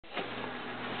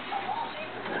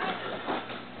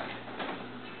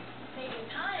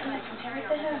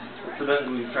the best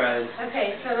we've tried.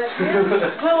 Okay, so let's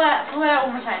pull it out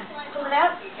one more time. Pull it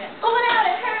out? Yeah. Pull it out,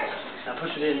 it hurts. Now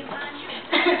push it in.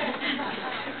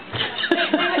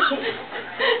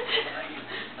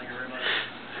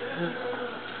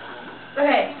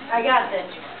 Okay, I got this.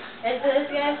 Ready for this,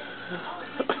 guys?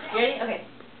 You ready? Okay.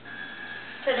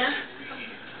 Sit down.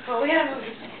 Well, we gotta move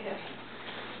this thing.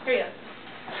 Here you go.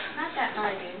 Not that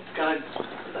hard, dude. God.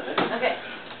 Okay.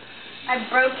 I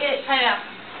broke it. Time out.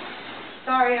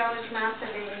 Sorry, I was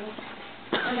masturbating.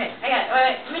 Okay, I got it.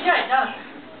 Wait, let me try it. No.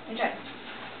 Let me try it.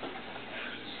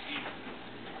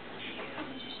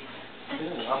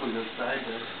 Yeah, I'll be inside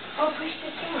there. Oh, push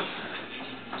this down.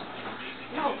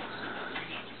 No.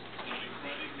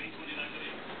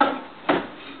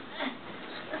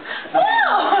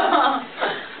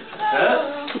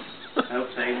 Nope,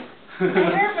 same. I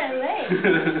hurt my leg. Look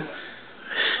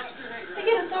at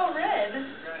it, it's all red.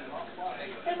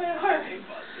 And my heart.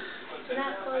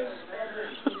 Not close.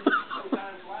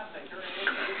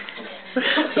 This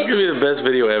is gonna be the best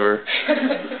video ever.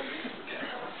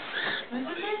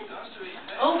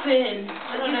 Open.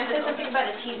 I don't know. It says something about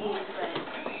a TV, but.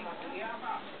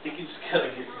 I think you just gotta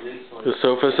get this one. The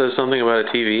sofa says something about a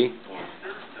TV.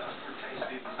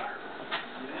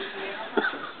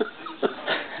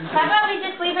 How about we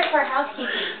just leave it for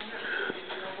housekeeping?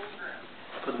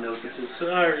 Put a note that says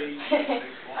sorry. I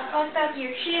fucked up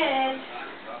your shit.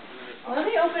 Well, let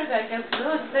me open it back up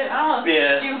because I don't know,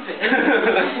 Yeah. stupid.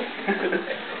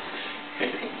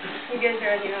 You guys are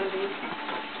already on these.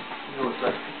 You know what's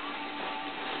that?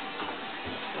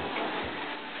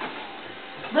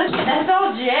 Look, that's all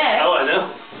Jack. Oh, I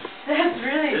know. That's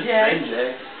really It's Jack. same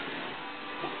Jack.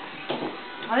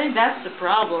 I think that's the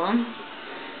problem.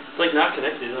 It's like not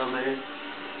connected on there.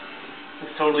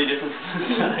 It's totally different from the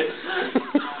side.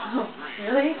 Oh,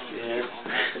 really? Yeah.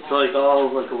 It's like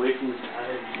all like away from the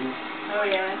side. Oh,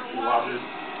 yeah. Wobbly.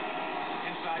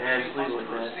 Yeah, just leave it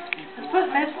like that.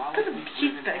 Let's put the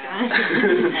sheets back on.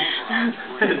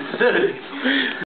 Instead